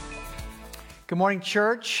Good morning,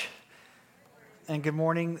 church, and good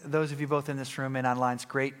morning, those of you both in this room and online. It's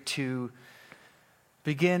great to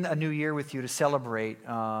begin a new year with you, to celebrate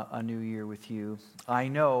a new year with you. I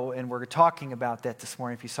know, and we're talking about that this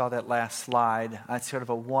morning. If you saw that last slide, it's sort of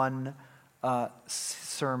a one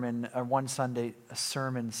Sunday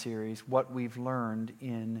sermon series, what we've learned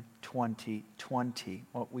in 2020,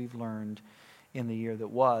 what we've learned in the year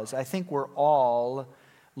that was. I think we're all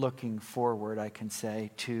looking forward, I can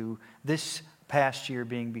say, to this past year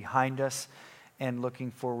being behind us and looking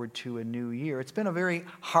forward to a new year. It's been a very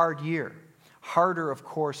hard year. Harder, of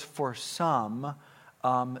course, for some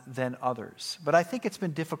than others. But I think it's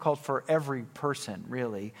been difficult for every person,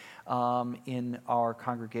 really, in our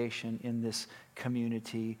congregation, in this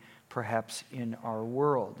community, perhaps in our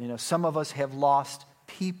world. You know, some of us have lost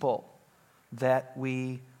people that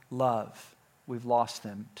we love. We've lost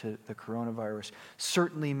them to the coronavirus.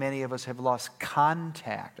 Certainly many of us have lost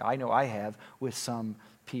contact. I know I have with some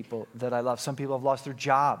people that I love. Some people have lost their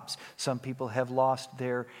jobs. Some people have lost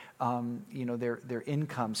their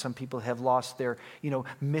income. Some people have lost their,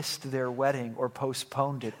 missed their wedding or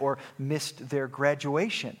postponed it or missed their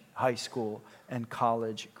graduation, high school and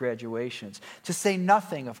college graduations. To say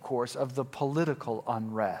nothing, of course, of the political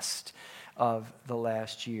unrest of the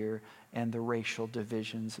last year and the racial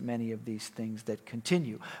divisions, many of these things that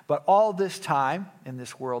continue. But all this time, in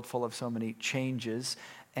this world full of so many changes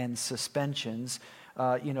and suspensions,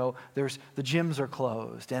 there's the gyms are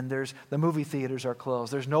closed, and there's the movie theaters are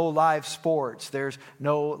closed. There's no live sports. There's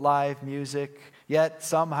no live music. Yet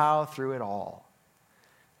somehow through it all,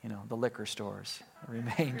 the liquor stores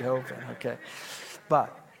remained open. Okay,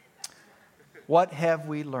 but what have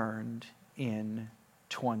we learned in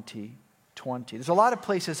 2020? There's a lot of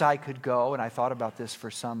places I could go, and I thought about this for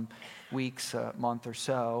some weeks, a month or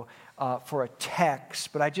so, for a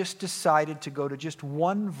text, but I just decided to go to just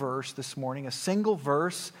one verse this morning, a single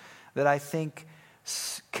verse that I think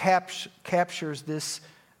captures this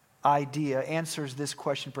idea, answers this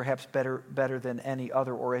question perhaps better than any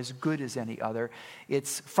other, or as good as any other.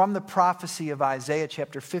 It's from the prophecy of Isaiah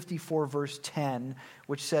chapter 54, verse 10,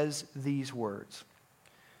 which says these words: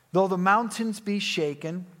 "Though the mountains be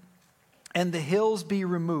shaken and the hills be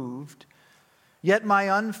removed, yet my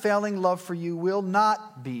unfailing love for you will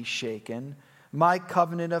not be shaken. My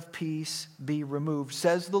covenant of peace be removed,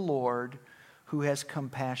 says the Lord, who has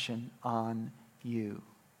compassion on you."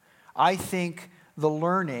 I think the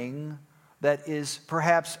learning that is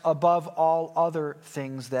perhaps above all other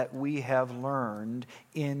things that we have learned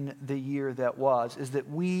in the year that was is that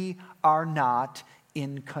we are not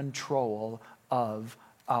in control of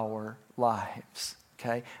our lives.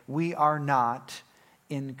 Okay? We are not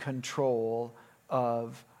in control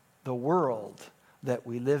of the world that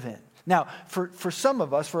we live in. Now, for some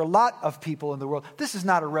of us, for a lot of people in the world, this is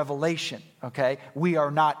not a revelation, okay? We are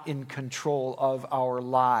not in control of our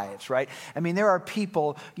lives, right? I mean, there are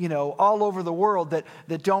people, all over the world that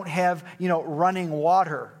don't have, running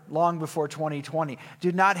water long before 2020,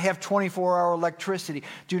 do not have 24-hour electricity,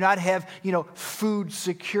 do not have, food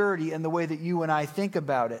security in the way that you and I think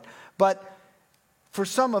about it. But for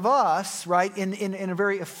some of us, right, in a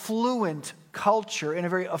very affluent culture, in a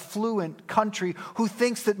very affluent country, who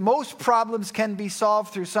thinks that most problems can be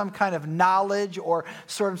solved through some kind of knowledge or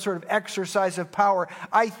sort of exercise of power,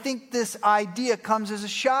 I think this idea comes as a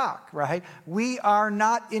shock, right? We are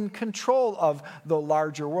not in control of the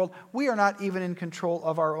larger world. We are not even in control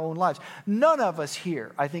of our own lives. None of us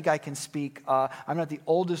here, I think I can speak, I'm not the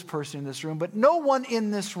oldest person in this room, but no one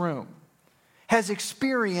in this room has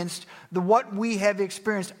experienced what we have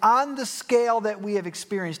experienced on the scale that we have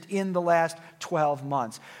experienced in the last 12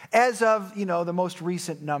 months. As of, the most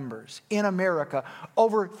recent numbers, in America,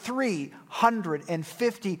 over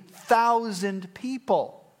 350,000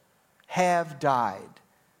 people have died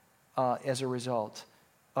as a result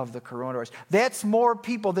of the coronavirus. That's more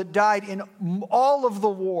people that died in all of the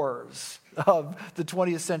wars of the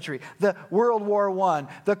 20th century. The World War I,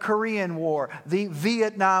 the Korean War, the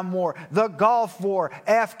Vietnam War, the Gulf War,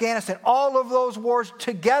 Afghanistan, all of those wars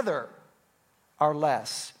together are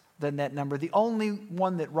less than that number. The only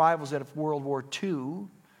one that rivals that of World War II,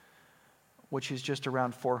 which is just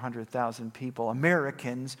around 400,000 people,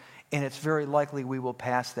 Americans, and it's very likely we will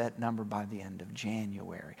pass that number by the end of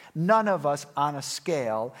January. None of us on a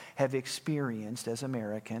scale have experienced as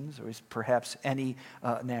Americans, or as perhaps any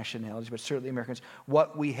nationalities, but certainly Americans,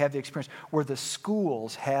 what we have experienced, where the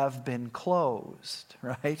schools have been closed,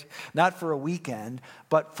 right? Not for a weekend,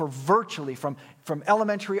 but for virtually from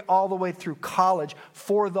elementary all the way through college,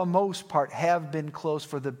 for the most part, have been closed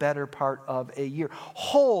for the better part of a year.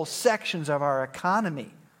 Whole sections of our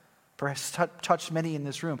economy perhaps touched many in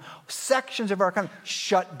this room. Sections of our economy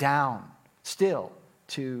shut down still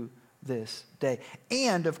to this day.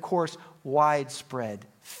 And, of course, widespread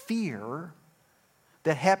fear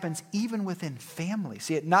that happens even within families.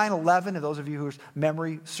 See, at 9/11, and those of you whose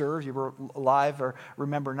memory serves, you were alive or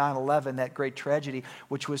remember 9/11, that great tragedy,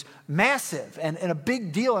 which was massive and a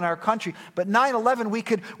big deal in our country. But 9/11,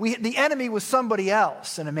 the enemy was somebody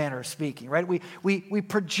else, in a manner of speaking, right? We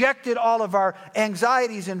projected all of our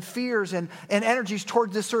anxieties and fears and energies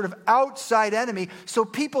toward this sort of outside enemy. So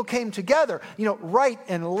people came together, right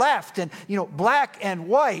and left, and, black and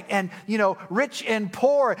white, and, rich and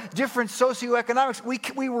poor, different socioeconomics.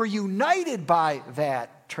 We were united by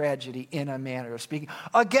that tragedy, in a manner of speaking,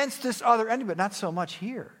 against this other enemy, but not so much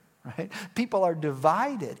here, right? People are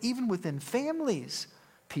divided. Even within families,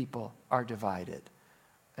 people are divided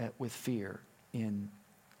with fear in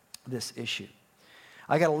this issue.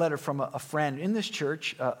 I got a letter from a friend in this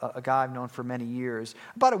church, a guy I've known for many years,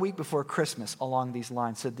 about a week before Christmas, along these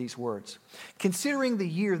lines, said these words: "Considering the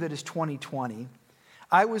year that is 2020,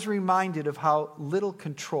 I was reminded of how little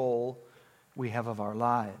control we have of our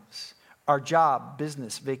lives. Our job,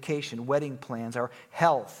 business, vacation, wedding plans, our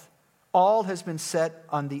health, all has been set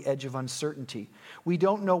on the edge of uncertainty. We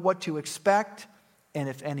don't know what to expect and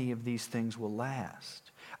if any of these things will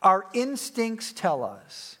last. Our instincts tell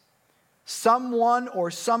us someone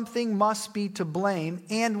or something must be to blame,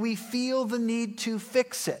 and we feel the need to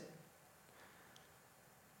fix it.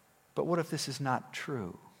 But what if this is not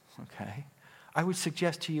true? Okay? I would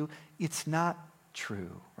suggest to you it's not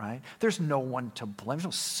true, right? There's no one to blame. There's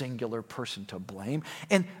no singular person to blame.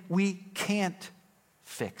 And we can't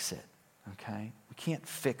fix it, okay? We can't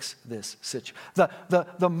fix this situation.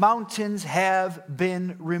 The mountains have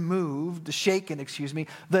been removed, shaken,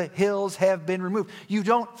 the hills have been removed. You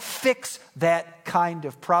don't fix that kind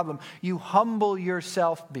of problem. You humble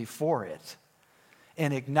yourself before it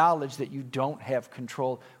and acknowledge that you don't have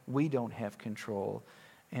control, we don't have control,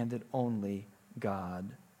 and that only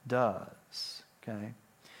God does. Okay?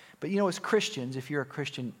 But as Christians, if you're a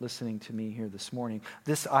Christian listening to me here this morning,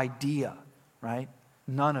 this idea, right?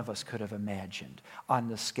 None of us could have imagined on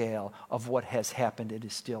the scale of what has happened. It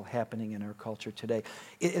is still happening in our culture today.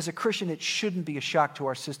 As a Christian, it shouldn't be a shock to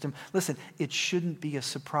our system. Listen, it shouldn't be a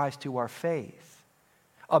surprise to our faith.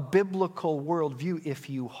 A biblical worldview, if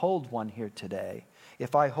you hold one here today,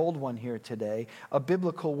 if I hold one here today, a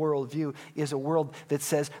biblical worldview is a world that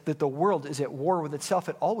says that the world is at war with itself.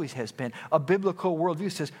 It always has been. A biblical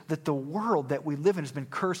worldview says that the world that we live in has been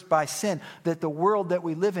cursed by sin, that the world that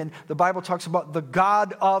we live in, the Bible talks about the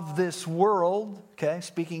God of this world, okay,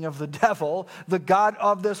 speaking of the devil, the God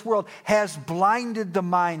of this world has blinded the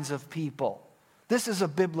minds of people. This is a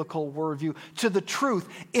biblical worldview to the truth,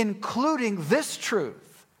 including this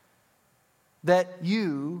truth, that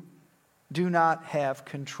you do not have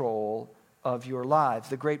control of your lives.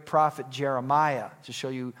 The great prophet Jeremiah, to show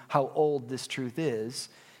you how old this truth is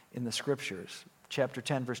in the scriptures, chapter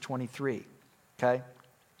 10, verse 23, okay?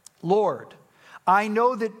 Lord, I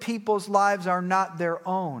know that people's lives are not their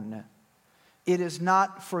own. It is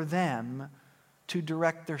not for them to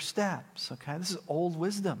direct their steps, okay? This is old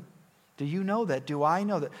wisdom. Do you know that? Do I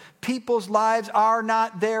know that? People's lives are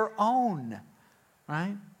not their own,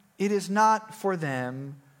 right? It is not for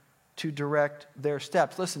them to direct their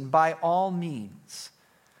steps. Listen, by all means,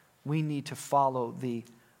 we need to follow the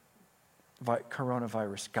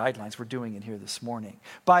coronavirus guidelines. We're doing it here this morning.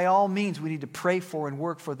 By all means, we need to pray for and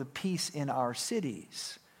work for the peace in our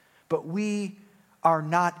cities. But we are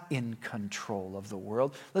not in control of the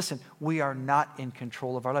world. Listen, we are not in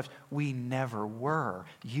control of our lives. We never were.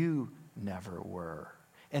 You never were.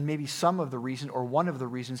 And maybe some of the reason, or one of the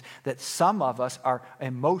reasons, that some of us are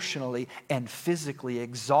emotionally and physically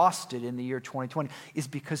exhausted in the year 2020 is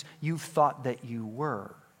because you thought that you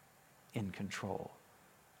were in control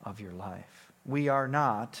of your life. We are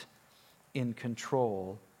not in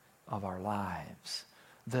control of our lives.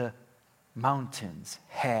 The mountains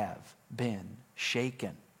have been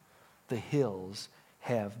shaken. The hills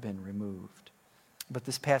have been removed. But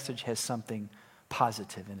this passage has something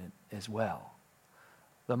positive in it as well.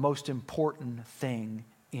 The most important thing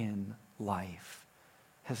in life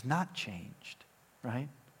has not changed, right?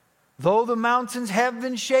 Though the mountains have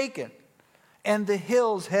been shaken and the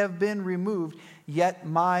hills have been removed, yet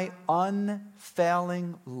my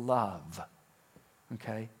unfailing love,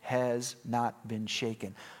 okay, has not been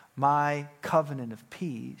shaken. My covenant of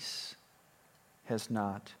peace has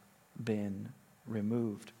not been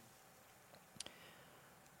removed.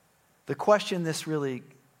 The question this really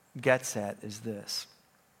gets at is this.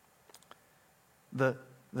 The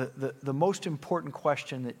the most important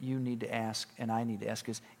question that you need to ask and I need to ask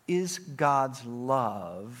is God's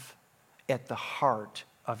love at the heart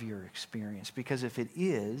of your experience? Because if it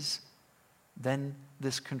is, then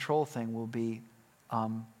this control thing will be,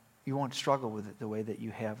 you won't struggle with it the way that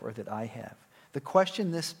you have or that I have. The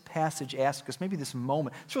question this passage asks us, maybe this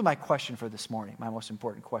moment, it's really my question for this morning, my most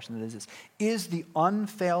important question that is this: is the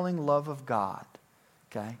unfailing love of God,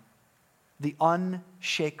 okay, the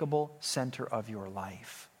unshakable center of your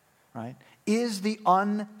life, right? Is the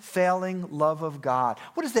unfailing love of God.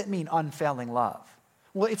 What does that mean, unfailing love?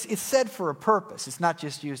 Well, it's said for a purpose. It's not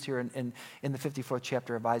just used here in the 54th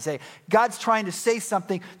chapter of Isaiah. God's trying to say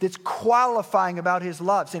something that's qualifying about his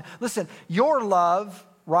love. Saying, listen, your love,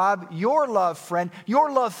 Rob, your love, friend,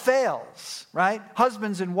 your love fails, right?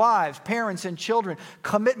 Husbands and wives, parents and children,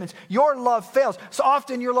 commitments. Your love fails. So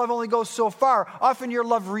often your love only goes so far. Often your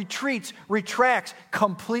love retreats, retracts,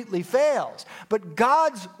 completely fails. But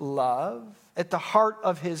God's love, at the heart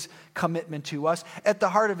of his commitment to us, at the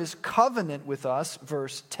heart of his covenant with us,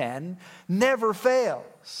 verse 10, never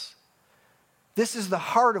fails. This is the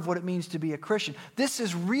heart of what it means to be a Christian. This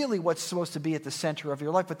is really what's supposed to be at the center of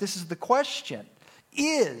your life. But this is the question: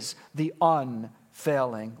 is the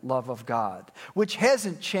unfailing love of God, which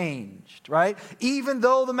hasn't changed, right? Even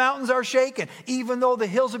though the mountains are shaken, even though the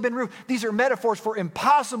hills have been removed. These are metaphors for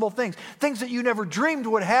impossible things, things that you never dreamed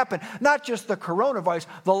would happen. Not just the coronavirus,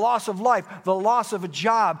 the loss of life, the loss of a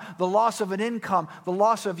job, the loss of an income, the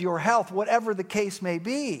loss of your health, whatever the case may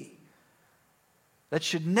be. That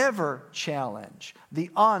should never challenge the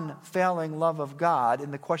unfailing love of God.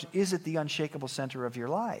 And the question, is it the unshakable center of your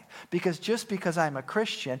life? Because just because I'm a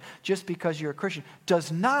Christian, just because you're a Christian, does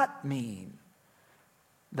not mean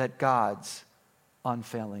that God's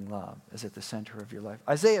unfailing love is at the center of your life.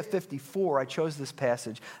 Isaiah 54, I chose this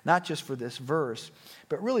passage not just for this verse,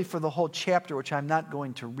 but really for the whole chapter, which I'm not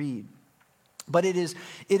going to read. But it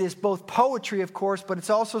is both poetry, of course, but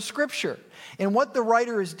it's also scripture. And what the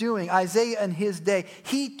writer is doing, Isaiah in his day,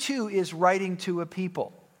 he too is writing to a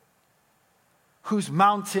people whose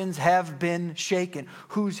mountains have been shaken,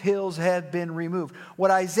 whose hills have been removed.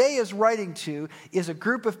 What Isaiah is writing to is a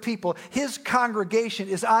group of people. His congregation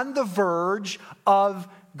is on the verge of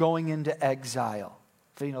going into exile.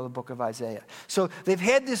 You know the book of Isaiah. So they've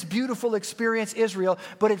had this beautiful experience, Israel,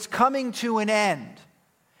 but it's coming to an end.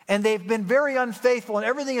 And they've been very unfaithful, and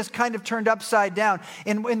everything is kind of turned upside down.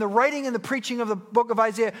 And in the writing and the preaching of the book of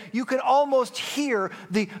Isaiah, you can almost hear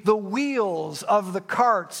the wheels of the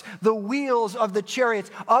carts, the wheels of the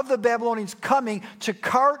chariots of the Babylonians coming to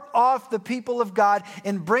cart off the people of God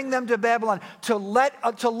and bring them to Babylon, to light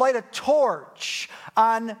a torch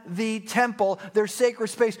on the temple, their sacred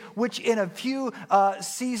space, which in a few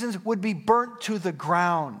seasons would be burnt to the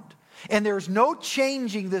ground. And there's no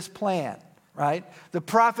changing this plan. Right? The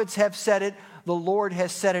prophets have said it. The Lord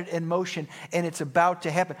has set it in motion, and it's about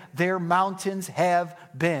to happen. Their mountains have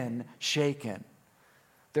been shaken.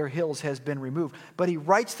 Their hills has been removed. But he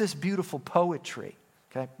writes this beautiful poetry.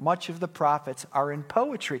 Okay? Much of the prophets are in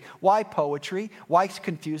poetry. Why poetry? Why it's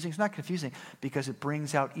confusing? It's not confusing because it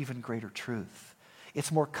brings out even greater truth.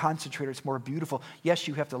 It's more concentrated. It's more beautiful. Yes,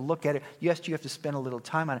 you have to look at it. Yes, you have to spend a little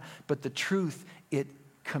time on it. But the truth it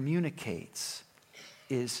communicates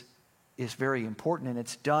is very important, and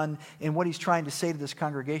it's done. And what he's trying to say to this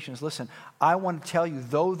congregation is, listen, I want to tell you,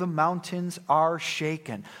 though the mountains are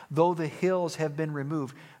shaken, though the hills have been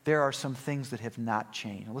removed, there are some things that have not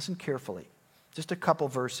changed. Now listen carefully. Just a couple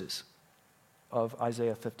verses of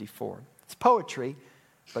Isaiah 54. It's poetry,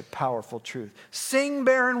 but powerful truth. Sing,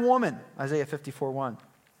 barren woman, Isaiah 54:1.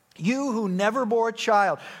 You who never bore a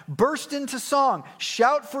child, burst into song,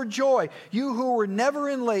 shout for joy. You who were never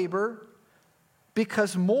in labor,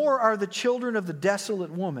 because more are the children of the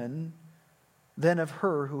desolate woman than of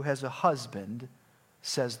her who has a husband,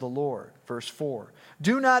 says the Lord. Verse 4.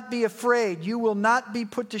 Do not be afraid. You will not be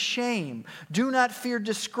put to shame. Do not fear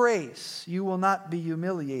disgrace. You will not be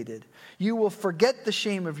humiliated. You will forget the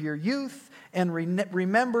shame of your youth and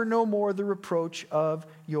remember no more the reproach of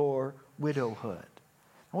your widowhood.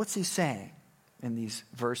 What's he saying in these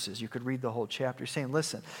verses? You could read the whole chapter. He's saying,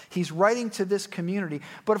 listen, he's writing to this community,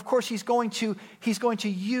 but of course he's going to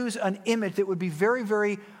use an image that would be very,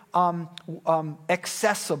 very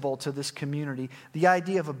accessible to this community, the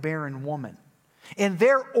idea of a barren woman. And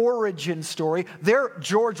their origin story, their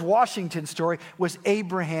George Washington story, was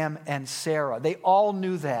Abraham and Sarah. They all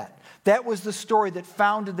knew that. That was the story that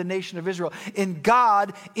founded the nation of Israel. And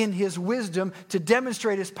God, in his wisdom, to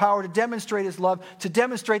demonstrate his power, to demonstrate his love, to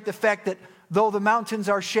demonstrate the fact that though the mountains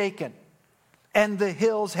are shaken and the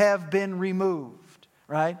hills have been removed,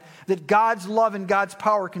 right? That God's love and God's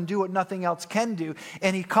power can do what nothing else can do.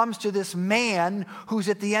 And he comes to this man who's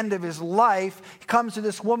at the end of his life. He comes to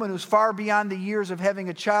this woman who's far beyond the years of having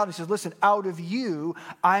a child. He says, listen, out of you,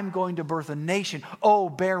 I'm going to birth a nation. Oh,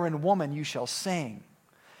 barren woman, you shall sing.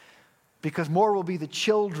 Because more will be the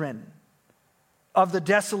children of the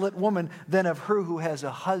desolate woman than of her who has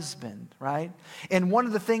a husband, right? And one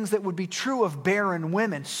of the things that would be true of barren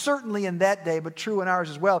women, certainly in that day, but true in ours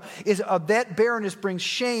as well, is that barrenness brings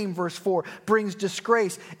shame, verse 4, brings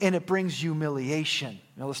disgrace, and it brings humiliation.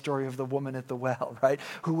 You know the story of the woman at the well, right?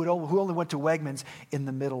 Who only went to Wegmans in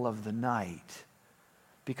the middle of the night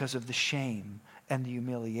because of the shame and the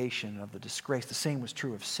humiliation of the disgrace. The same was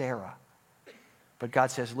true of Sarah. But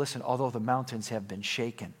God says, listen, although the mountains have been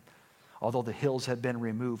shaken, although the hills have been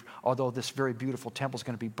removed, although this very beautiful temple is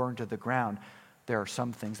going to be burned to the ground, there are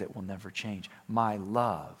some things that will never change. My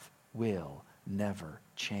love will never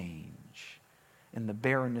change. And the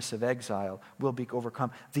barrenness of exile will be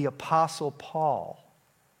overcome. The Apostle Paul,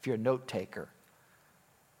 if you're a note taker,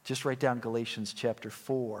 just write down Galatians chapter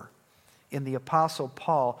 4. In the Apostle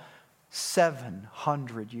Paul,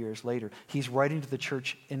 700 years later, he's writing to the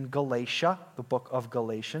church in Galatia, the book of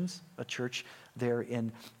Galatians, a church there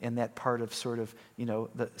in that part of sort of,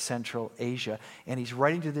 the Central Asia. And he's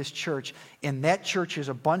writing to this church. And that church is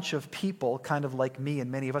a bunch of people, kind of like me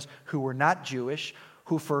and many of us, who were not Jewish,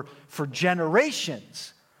 who for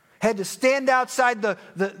generations had to stand outside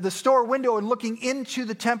the store window and looking into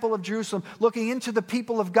the temple of Jerusalem, looking into the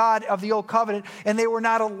people of God of the Old Covenant, and they were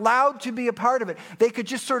not allowed to be a part of it. They could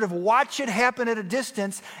just sort of watch it happen at a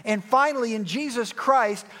distance, and finally in Jesus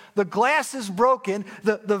Christ, the glass is broken,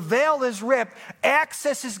 the veil is ripped,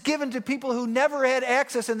 access is given to people who never had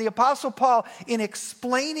access, and the Apostle Paul, in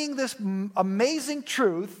explaining this amazing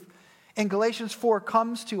truth, in Galatians 4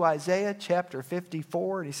 comes to Isaiah chapter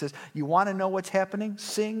 54, and he says, you want to know what's happening?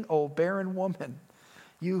 Sing, O barren woman,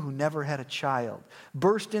 you who never had a child.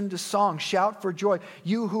 Burst into song, shout for joy,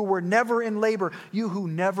 you who were never in labor, you who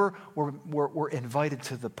never were invited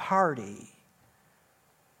to the party.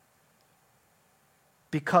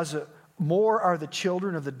 Because more are the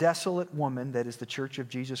children of the desolate woman, that is the church of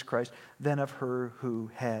Jesus Christ, than of her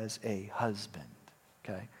who has a husband.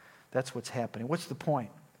 Okay? That's what's happening. What's the point?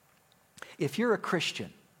 If you're a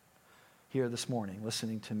Christian here this morning,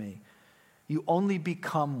 listening to me, you only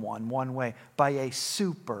become one way, by a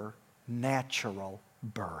supernatural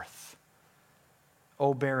birth.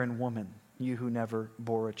 O barren woman, you who never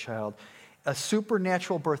bore a child. A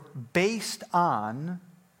supernatural birth based on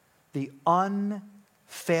the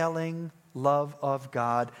unfailing love of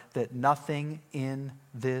God that nothing in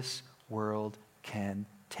this world can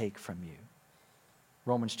take from you.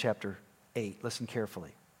 Romans chapter 8, listen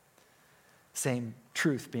carefully. Same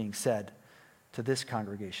truth being said to this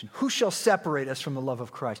congregation. Who shall separate us from the love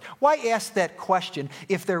of Christ? Why ask that question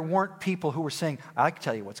if there weren't people who were saying, I can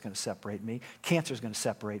tell you what's going to separate me. Cancer is going to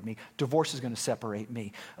separate me. Divorce is going to separate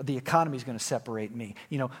me. The economy is going to separate me.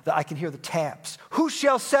 I can hear the taps. Who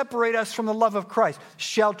shall separate us from the love of Christ?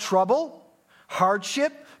 Shall trouble,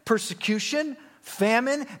 hardship, persecution,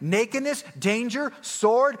 famine, nakedness, danger,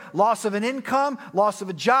 sword, loss of an income, loss of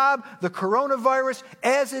a job, the coronavirus,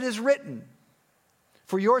 as it is written.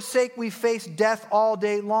 For your sake we face death all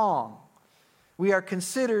day long. We are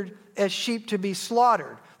considered as sheep to be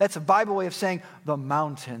slaughtered. That's a Bible way of saying the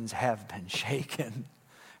mountains have been shaken,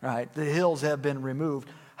 right? The hills have been removed.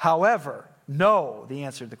 However, no, the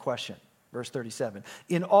answer to the question, verse 37.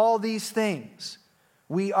 In all these things,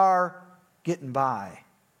 we are getting by.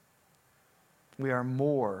 We are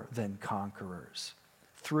more than conquerors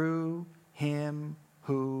through him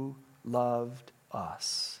who loved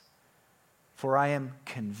us. For I am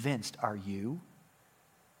convinced, are you?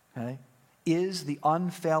 Okay? Is the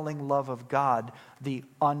unfailing love of God the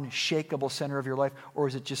unshakable center of your life, or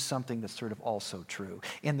is it just something that's sort of also true?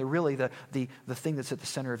 And the thing that's at the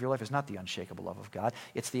center of your life is not the unshakable love of God.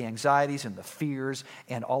 It's the anxieties and the fears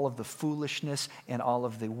and all of the foolishness and all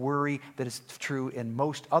of the worry that is true in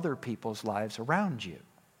most other people's lives around you.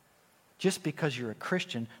 Just because you're a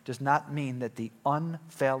Christian does not mean that the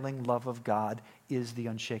unfailing love of God is the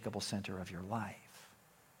unshakable center of your life.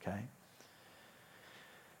 Okay?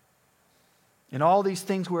 In all these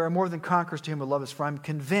things we are more than conquerors to him who loves us. For I'm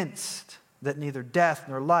convinced that neither death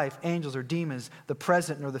nor life, angels or demons, the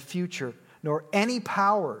present nor the future, nor any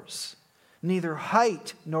powers, neither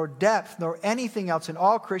height nor depth nor anything else in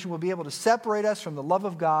all creation will be able to separate us from the love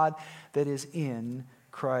of God that is in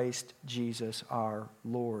Christ Jesus our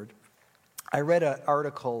Lord. I read an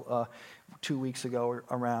article 2 weeks ago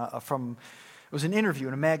from was an interview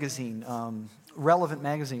in a magazine, Relevant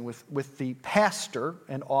magazine, with the pastor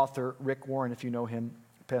and author Rick Warren, if you know him,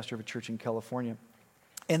 pastor of a church in California.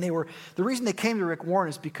 And the reason they came to Rick Warren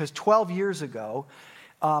is because 12 years ago,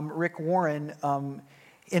 Rick Warren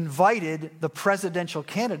invited the presidential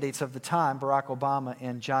candidates of the time, Barack Obama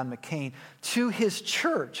and John McCain, to his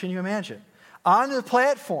church, can you imagine, on the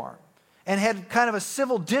platform, and had kind of a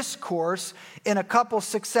civil discourse in a couple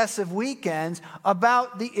successive weekends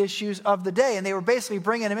about the issues of the day. And they were basically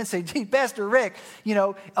bringing him in and saying, gee, Pastor Rick, in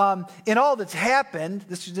all that's happened,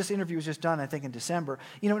 this interview was just done, I think, in December,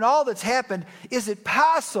 in all that's happened, is it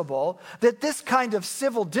possible that this kind of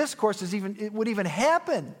civil discourse would even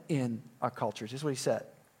happen in our cultures? This is what he said.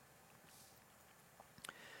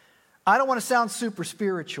 I don't want to sound super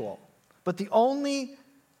spiritual, but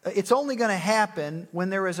it's only going to happen when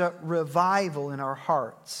there is a revival in our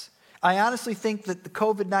hearts. I honestly think that the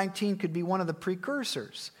COVID-19 could be one of the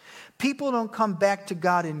precursors. People don't come back to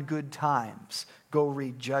God in good times. Go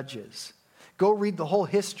read Judges. Go read the whole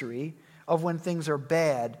history of when things are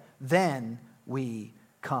bad. Then we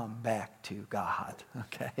come back to God,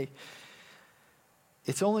 okay?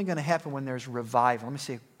 It's only going to happen when there's revival. Let me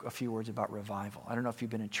say a few words about revival. I don't know if you've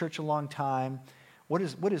been in church a long time. What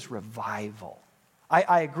is revival?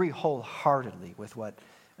 I agree wholeheartedly with what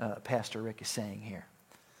Pastor Rick is saying here.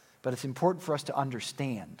 But it's important for us to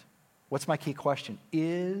understand. What's my key question?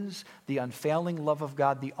 Is the unfailing love of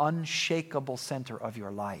God the unshakable center of your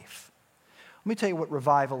life? Let me tell you what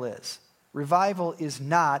revival is. Revival is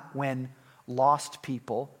not when lost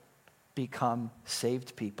people become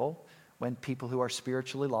saved people, when people who are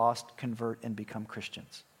spiritually lost convert and become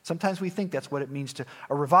Christians. Sometimes we think that's what it means to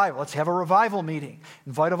a revival. Let's have a revival meeting.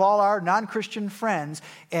 Invite all our non-Christian friends,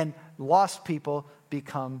 and lost people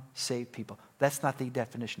become saved people. That's not the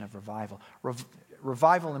definition of revival.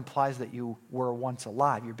 Revival implies that you were once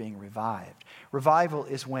alive. You're being revived. Revival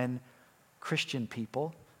is when Christian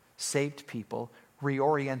people, saved people,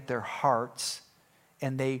 reorient their hearts,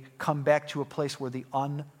 and they come back to a place where the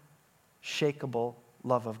unshakable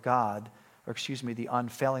love of God, the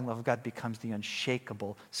unfailing love of God becomes the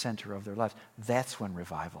unshakable center of their lives. That's when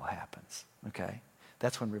revival happens, okay?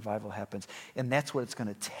 That's when revival happens. And that's what it's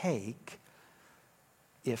going to take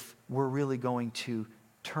if we're really going to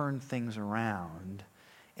turn things around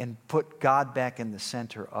and put God back in the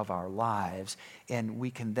center of our lives. And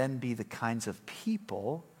we can then be the kinds of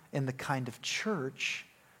people and the kind of church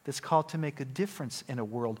that's called to make a difference in a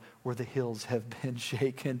world where the hills have been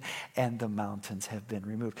shaken and the mountains have been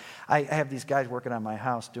removed. I have these guys working on my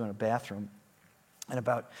house doing a bathroom. And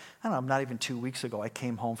about, not even 2 weeks ago, I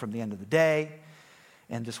came home from the end of the day,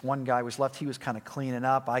 and this one guy was left. He was kind of cleaning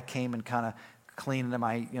up. I came and kind of cleaning him,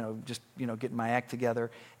 getting my act together,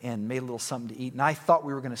 and made a little something to eat. And I thought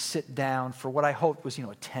we were going to sit down for what I hoped was, a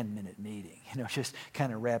 10-minute meeting, just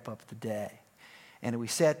kind of wrap up the day. And we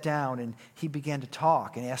sat down, and he began to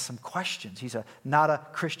talk and ask some questions. He's not a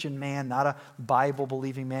Christian man, not a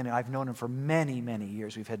Bible-believing man. And I've known him for many, many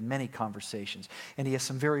years. We've had many conversations. And he has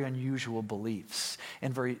some very unusual beliefs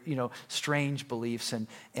and very, strange beliefs.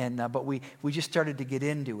 But we just started to get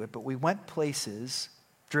into it. But we went places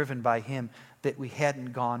driven by him that we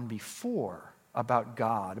hadn't gone before, about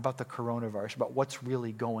God, about the coronavirus, about what's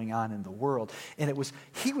really going on in the world. And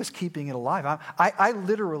he was keeping it alive.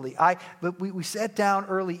 We sat down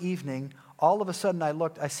early eevening. All of a sudden I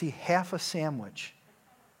looked, I see half a sandwich.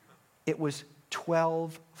 It was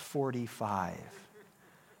 12:45,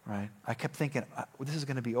 right? I kept thinking, this is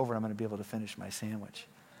going to be over and I'm going to be able to finish my sandwich.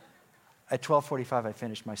 At 12:45, I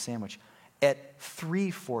finished my sandwich. At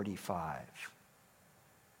 3:45,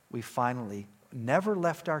 we finally never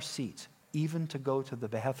left our seats, even to go to the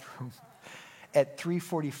bathroom. At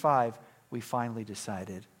 3:45, we finally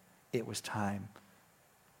decided it was time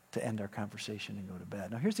to end our conversation and go to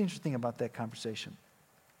bed. Now, here's the interesting thing about that conversation.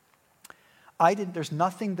 There's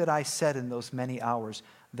nothing that I said in those many hours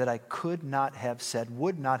that I could not have said,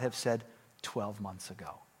 would not have said 12 months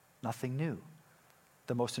ago. Nothing new.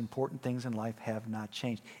 The most important things in life have not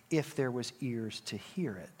changed, if there was ears to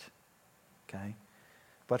hear it, okay?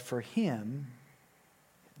 But for him,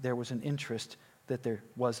 there was an interest that there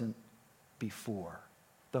wasn't before.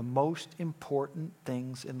 The most important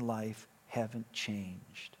things in life haven't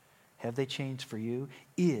changed. Have they changed for you?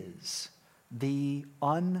 Is the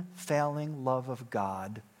unfailing love of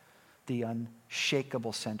God the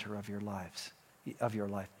unshakable center of your life?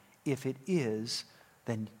 If it is,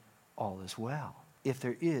 then all is well. If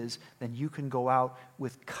there is, then you can go out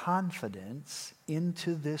with confidence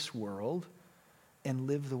into this world and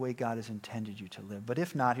live the way God has intended you to live. But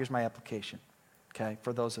if not, here's my application, okay?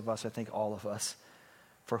 For those of us, I think all of us,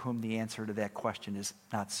 for whom the answer to that question is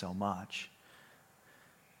not so much.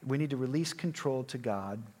 We need to release control to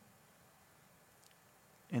God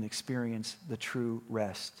and experience the true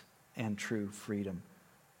rest and true freedom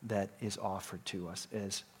that is offered to us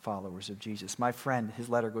as followers of Jesus. My friend, his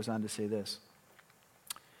letter goes on to say this.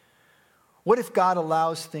 What if God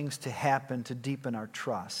allows things to happen to deepen our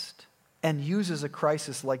trust and uses a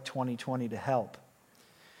crisis like 2020 to help?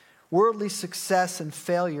 Worldly success and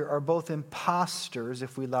failure are both imposters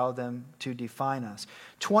if we allow them to define us.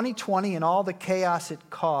 2020 and all the chaos it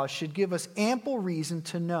caused should give us ample reason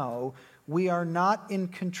to know we are not in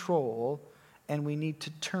control and we need to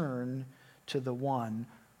turn to the one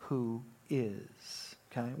who is.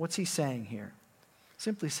 Okay? What's he saying here?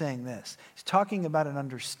 Simply saying this. He's talking about an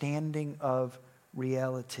understanding of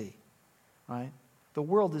reality. Right? The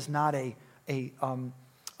world is not a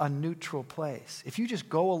neutral place. If you just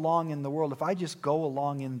go along in the world, if I just go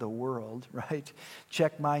along in the world, right,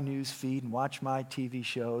 check my news feed and watch my TV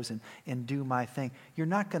shows and do my thing, you're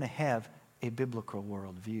not going to have a biblical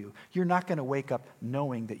worldview. You're not going to wake up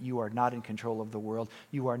knowing that you are not in control of the world.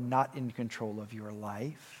 You are not in control of your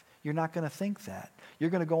life. You're not going to think that. You're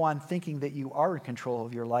going to go on thinking that you are in control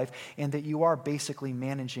of your life and that you are basically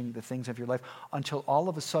managing the things of your life until all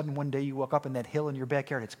of a sudden one day you woke up and that hill in your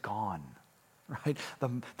backyard, it's gone. Right?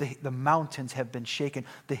 The mountains have been shaken.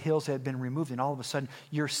 The hills have been removed. And all of a sudden,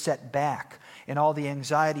 you're set back. And all the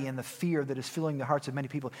anxiety and the fear that is filling the hearts of many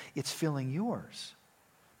people, it's filling yours.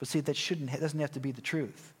 But see, that doesn't have to be the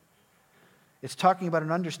truth. It's talking about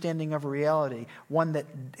an understanding of reality. One that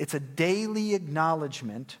it's a daily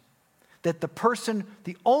acknowledgement that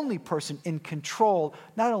the only person in control,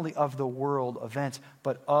 not only of the world events,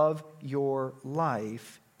 but of your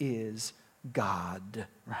life is God.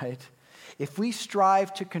 Right? If we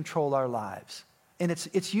strive to control our lives, and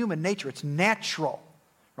it's human nature, it's natural,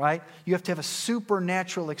 right? You have to have a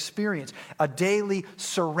supernatural experience, a daily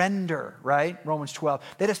surrender, right? Romans 12.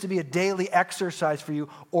 That has to be a daily exercise for you,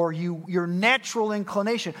 or your natural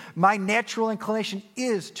inclination. My natural inclination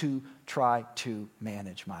is to try to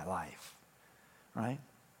manage my life, right?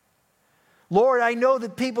 Lord, I know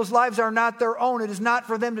that people's lives are not their own. It is not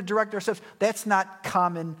for them to direct their steps. That's not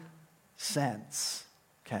common sense,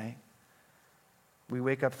 okay? We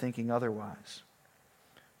wake up thinking otherwise.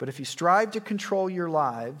 But if you strive to control your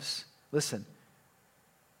lives, listen,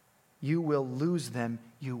 you will lose them.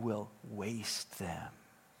 You will waste them.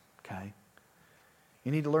 Okay?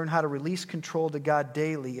 You need to learn how to release control to God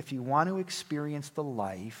daily if you want to experience the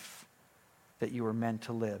life that you were meant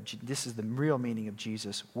to live. This is the real meaning of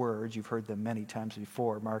Jesus' words. You've heard them many times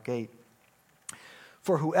before. Mark 8.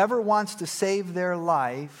 For whoever wants to save their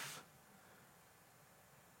life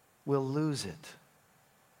will lose it.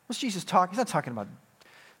 What's Jesus talking? He's not talking about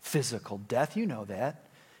physical death. You know that.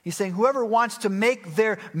 He's saying whoever wants to make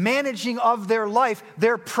their managing of their life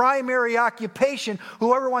their primary occupation,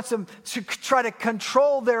 whoever wants to try to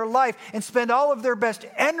control their life and spend all of their best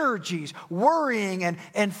energies worrying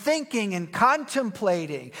and thinking and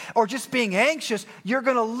contemplating or just being anxious, you're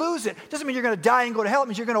going to lose it. Doesn't mean you're going to die and go to hell. It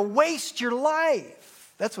means you're going to waste your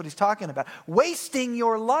life. That's what he's talking about. Wasting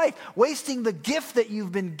your life, wasting the gift that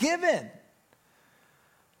you've been given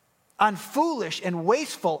on foolish and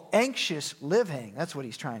wasteful, anxious living. That's what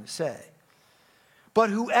he's trying to say. But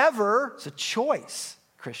whoever, it's a choice,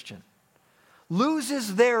 Christian,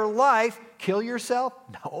 loses their life, kill yourself?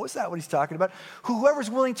 No, it's not what he's talking about. Whoever's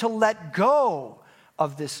willing to let go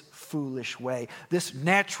of this foolish way, this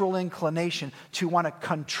natural inclination to want to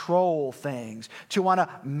control things, to want to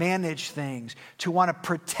manage things, to want to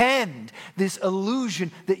pretend this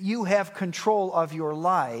illusion that you have control of your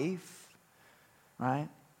life, right?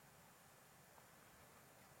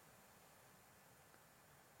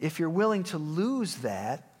 If you're willing to lose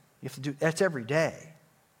that, you have to do that's every day.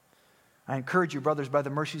 I encourage you, brothers, by the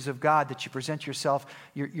mercies of God, that you present yourself,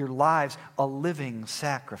 your lives, a living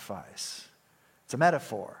sacrifice. It's a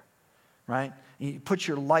metaphor, right? You put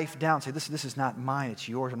your life down, say, this is not mine, it's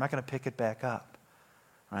yours. I'm not going to pick it back up,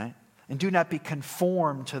 right? And do not be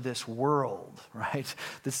conformed to this world, right,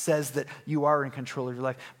 that says that you are in control of your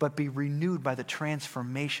life, but be renewed by the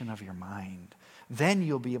transformation of your mind. Then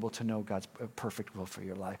you'll be able to know God's perfect will for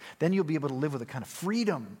your life. Then you'll be able to live with a kind of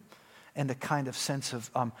freedom and a kind of sense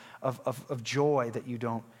of joy that you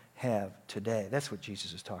don't have today. That's what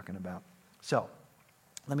Jesus is talking about. So,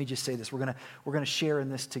 let me just say this. We're going to share in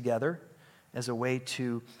this together as a way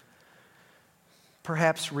to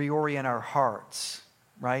perhaps reorient our hearts,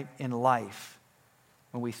 right, in life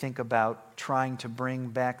when we think about trying to bring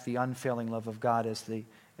back the unfailing love of God as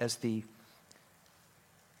the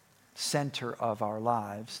center of our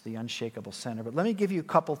lives, the unshakable center. But let me give you a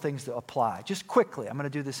couple things to apply. Just quickly, I'm going to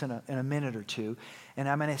do this in a minute or two. And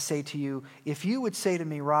I'm going to say to you, if you would say to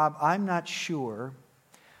me, Rob, I'm not sure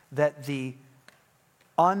that the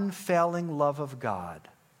unfailing love of God,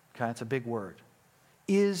 okay, that's a big word,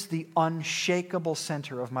 is the unshakable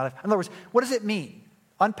center of my life. In other words, what does it mean?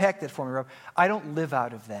 Unpack that for me, Rob. I don't live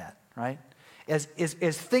out of that, right? As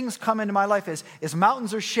things come into my life, as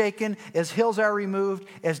mountains are shaken, as hills are removed,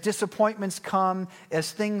 as disappointments come,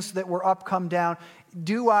 as things that were up come down,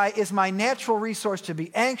 is my natural resource to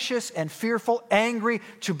be anxious and fearful, angry,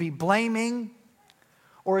 to be blaming?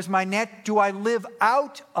 Or do I live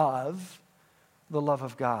out of the love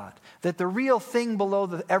of God? That the real thing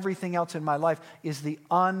below everything else in my life is the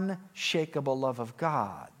unshakable love of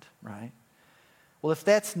God, right? Well, if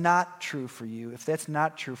that's not true for you, if that's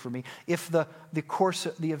not true for me, if the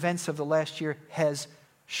events of the last year has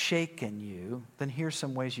shaken you, then here's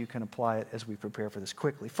some ways you can apply it as we prepare for this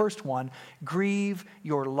quickly. First one, grieve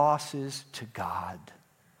your losses to God.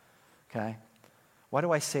 Okay? Why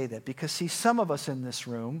do I say that? Because, see, some of us in this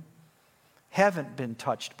room haven't been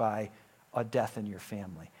touched by a death in your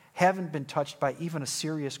family, haven't been touched by even a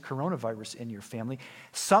serious coronavirus in your family.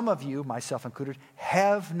 Some of you, myself included,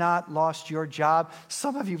 have not lost your job.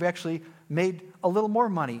 Some of you have actually made a little more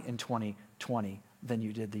money in 2020 than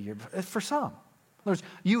you did the year before. For some. In other words,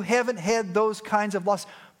 you haven't had those kinds of losses,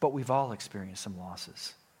 but we've all experienced some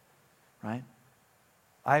losses, right?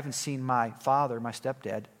 I haven't seen my father, my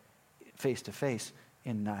stepdad, face to face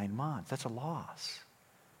in 9 months. That's a loss.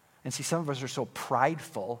 And see, some of us are so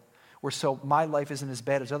prideful. My life isn't as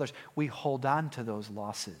bad as others. We hold on to those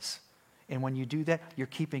losses. And when you do that, you're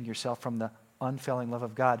keeping yourself from the unfailing love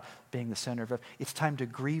of God being the center of it. It's time to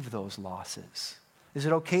grieve those losses. Is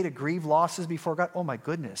it okay to grieve losses before God? Oh my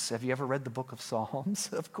goodness. Have you ever read the book of Psalms?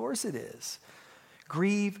 Of course it is.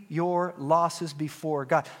 Grieve your losses before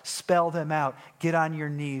God. Spell them out. Get on your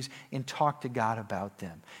knees and talk to God about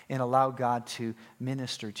them. And allow God to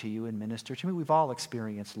minister to you and minister to me. We've all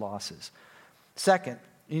experienced losses. Second,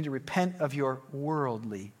 you need to repent of your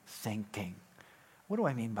worldly thinking. What do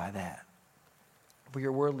I mean by that? For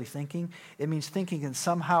your worldly thinking, it means thinking and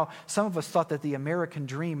somehow, some of us thought that the American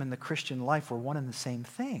dream and the Christian life were one and the same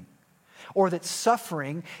thing. Or that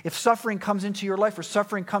suffering, if suffering comes into your life or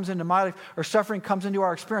suffering comes into my life or suffering comes into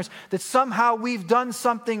our experience, that somehow we've done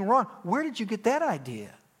something wrong. Where did you get that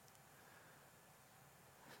idea?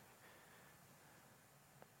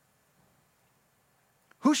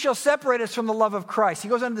 Who shall separate us from the love of Christ? He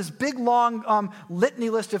goes on this big, long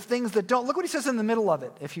litany list of things that don't. Look what he says in the middle of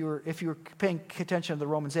it, if you were paying attention to the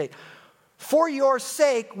Romans 8. For your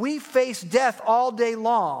sake, we face death all day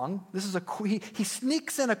long. This is he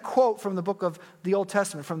sneaks in a quote from the book of the Old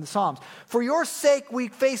Testament, from the Psalms. For your sake, we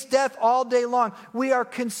face death all day long. We are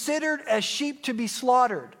considered as sheep to be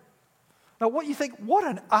slaughtered. Now, what you think, what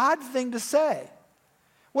an odd thing to say.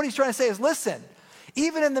 What he's trying to say is, listen,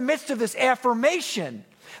 even in the midst of this affirmation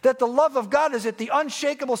that the love of God is at the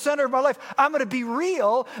unshakable center of my life, I'm going to be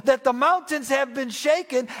real that the mountains have been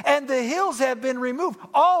shaken and the hills have been removed.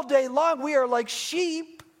 All day long, we are like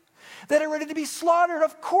sheep that are ready to be slaughtered.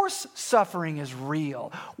 Of course, suffering is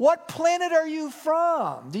real. What planet are you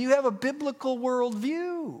from? Do you have a biblical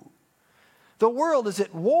worldview? The world is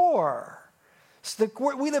at war.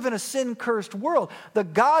 We live in a sin-cursed world. The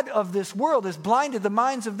God of this world has blinded the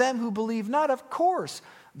minds of them who believe not. Of course,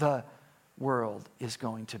 the world is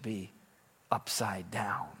going to be upside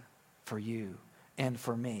down for you and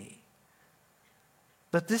for me.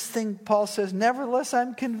 But this thing, Paul says, nevertheless,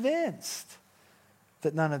 I'm convinced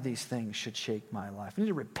that none of these things should shake my life. You need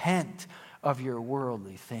to repent of your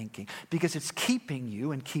worldly thinking because it's keeping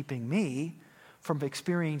you and keeping me from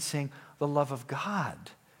experiencing the love of God.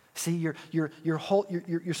 See, you're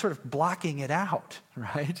sort of blocking it out,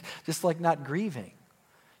 right? Just like not grieving.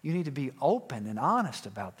 You need to be open and honest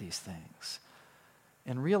about these things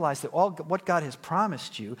and realize that what God has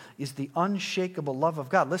promised you is the unshakable love of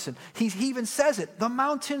God. Listen, he even says it. The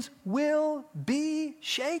mountains will be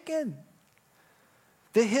shaken.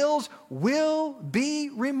 The hills will be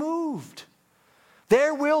removed.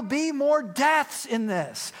 There will be more deaths in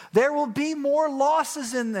this. There will be more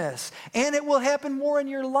losses in this. And it will happen more in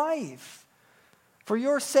your life. For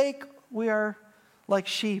your sake, we are like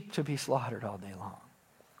sheep to be slaughtered all day long.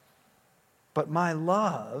 But my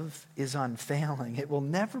love is unfailing. It will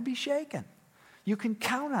never be shaken. You can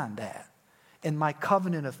count on that. And my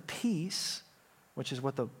covenant of peace, which is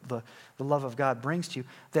what the love of God brings to you,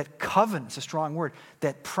 that covenant, it's a strong word,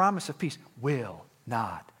 that promise of peace will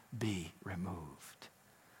not be removed.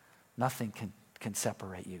 Nothing can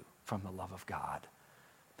separate you from the love of God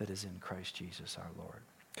that is in Christ Jesus our Lord.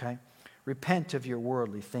 Okay? Repent of your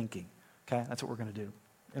worldly thinking. Okay? That's what we're going to do.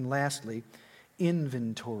 And lastly,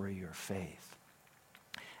 inventory your faith.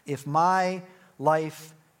 If my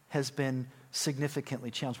life has been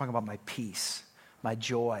significantly challenged, I'm talking about my peace, my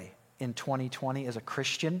joy in 2020 as a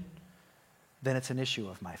Christian, then it's an issue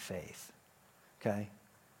of my faith. Okay?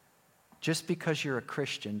 Just because you're a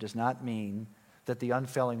Christian does not mean that the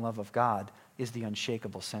unfailing love of God is the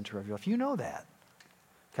unshakable center of your life. You know that.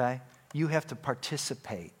 Okay? You have to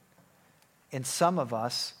participate. And some of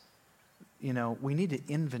us, we need to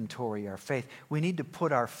inventory our faith. We need to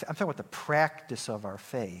put I'm talking about the practice of our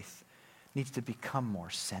faith needs to become more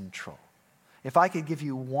central. If I could give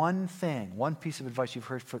you one thing, one piece of advice, you've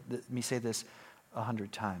heard me say this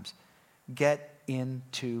 100 times, get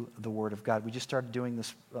into the Word of God. We just started doing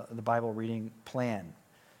this, the Bible reading plan,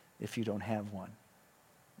 if you don't have one.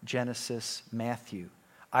 Genesis, Matthew.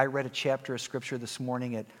 I read a chapter of Scripture this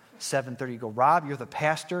morning at 7:30. You go, Rob, you're the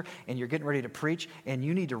pastor, and you're getting ready to preach, and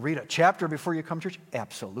you need to read a chapter before you come to church?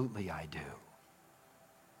 Absolutely I do.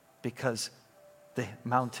 Because the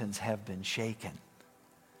mountains have been shaken,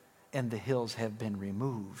 and the hills have been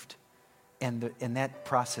removed, and that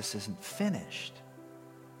process isn't finished.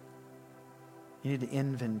 You need to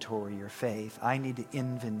inventory your faith. I need to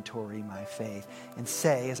inventory my faith and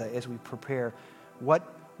say, as we prepare,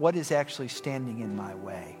 what is actually standing in my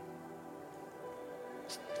way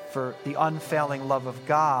for the unfailing love of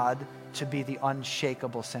God to be the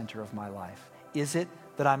unshakable center of my life? Is it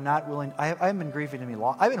that I'm not willing? I haven't been grieving any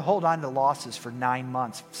loss. I've been holding on to losses for 9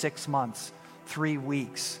 months, 6 months, 3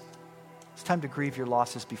 weeks. It's time to grieve your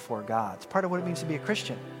losses before God. It's part of what it means to be a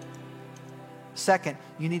Christian. Second,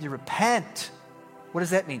 you need to repent. What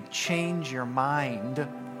does that mean? Change your mind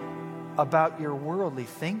about your worldly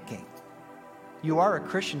thinking. You are a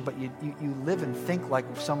Christian, but you live and think like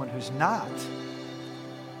someone who's not.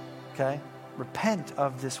 Okay? Repent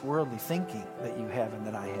of this worldly thinking that you have and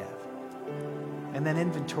that I have. And then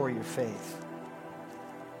inventory your faith.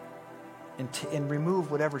 And remove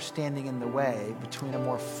whatever's standing in the way between a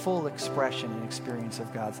more full expression and experience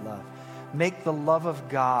of God's love. Make the love of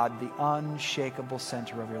God the unshakable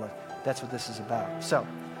center of your life. That's what this is about. So,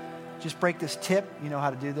 just break this tip. You know how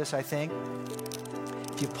to do this, I think.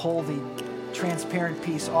 If you pull the transparent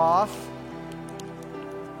piece off,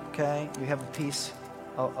 okay, you have a piece,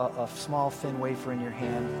 a small thin wafer in your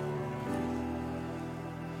hand.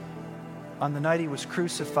 On the night he was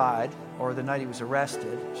crucified, or the night he was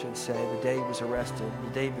arrested, I should say, the day he was arrested,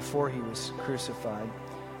 the day before he was crucified,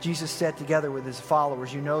 Jesus sat together with his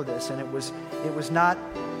followers. You know this, and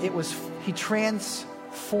he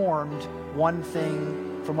transformed one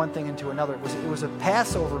thing from one thing into another. It was a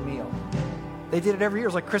Passover meal. They did it every year. It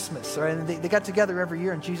was like Christmas, right? And they got together every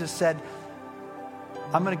year, and Jesus said,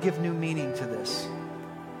 I'm going to give new meaning to this.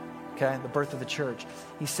 Okay, the birth of the church.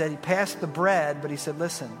 He said, he passed the bread, but he said,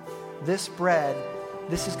 listen, this bread,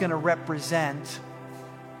 this is going to represent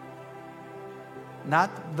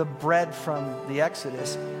not the bread from the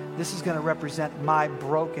Exodus. This is going to represent my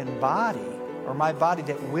broken body, or my body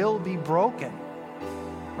that will be broken,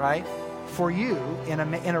 right? For you in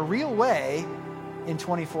a real way in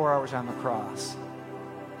 24 hours on the cross,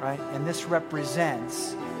 right? And this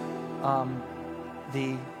represents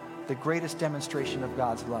the greatest demonstration of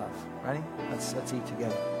God's love. Ready? Let's eat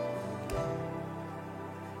together.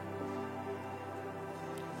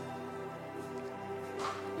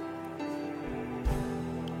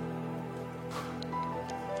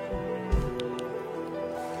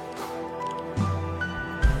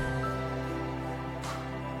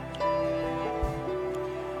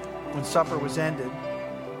 When supper was ended,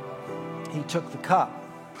 he took the cup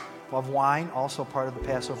of wine, also part of the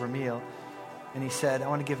Passover meal, and he said, I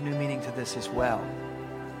want to give new meaning to this as well.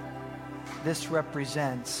 This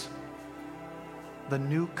represents the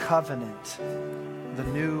new covenant, the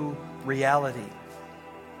new reality,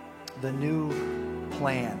 the new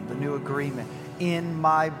plan, the new agreement in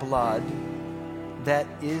my blood that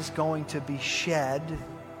is going to be shed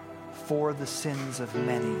for the sins of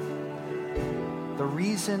many. The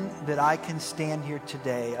reason that I can stand here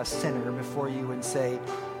today, a sinner, before you and say,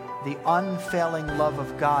 the unfailing love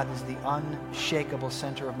of God is the unshakable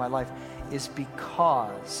center of my life, is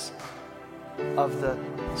because of the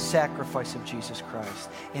sacrifice of Jesus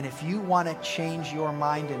Christ. And if you want to change your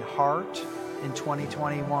mind and heart in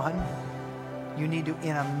 2021, you need to,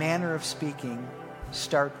 in a manner of speaking,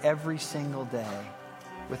 start every single day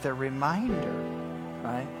with a reminder,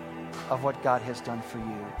 right, of what God has done for you,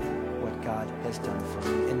 what God has done for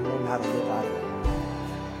me, and learn how to live out of it.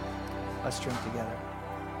 Let's drink together.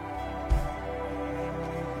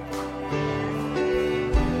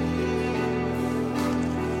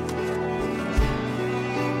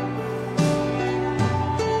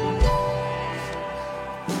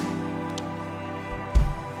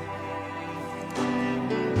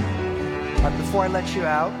 before I let you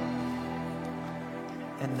out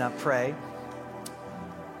and pray,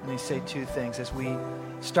 let me say two things. As we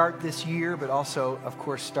start this year, but also, of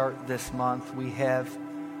course, start this month, we have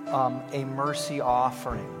a mercy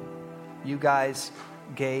offering. You guys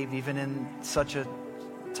gave, even in such a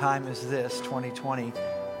time as this, 2020,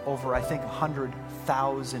 over, I think,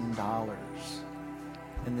 $100,000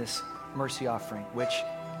 in this mercy offering, which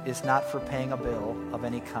is not for paying a bill of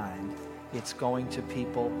any kind. It's going to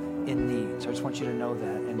people in need. So I just want you to know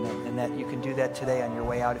that, and that you can do that today on your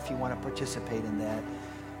way out if you want to participate in that.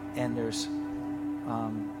 And there's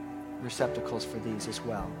receptacles for these as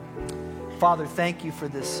well. Father, thank you for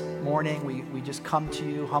this morning. We just come to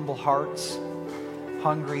you, humble hearts,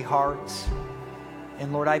 hungry hearts.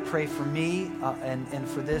 And Lord, I pray for me and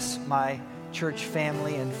for this, my church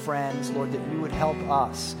family and friends, Lord, that you would help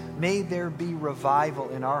us. May there be revival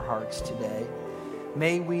in our hearts today.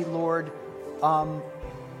 May we, Lord,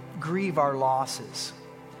 grieve our losses.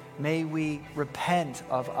 May we repent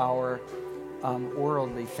of our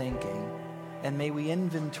worldly thinking. And may we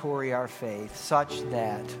inventory our faith such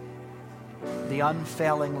that the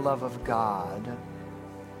unfailing love of God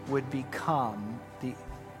would become the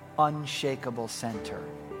unshakable center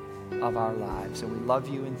of our lives. And we love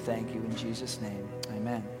you and thank you in Jesus' name.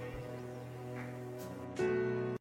 Amen.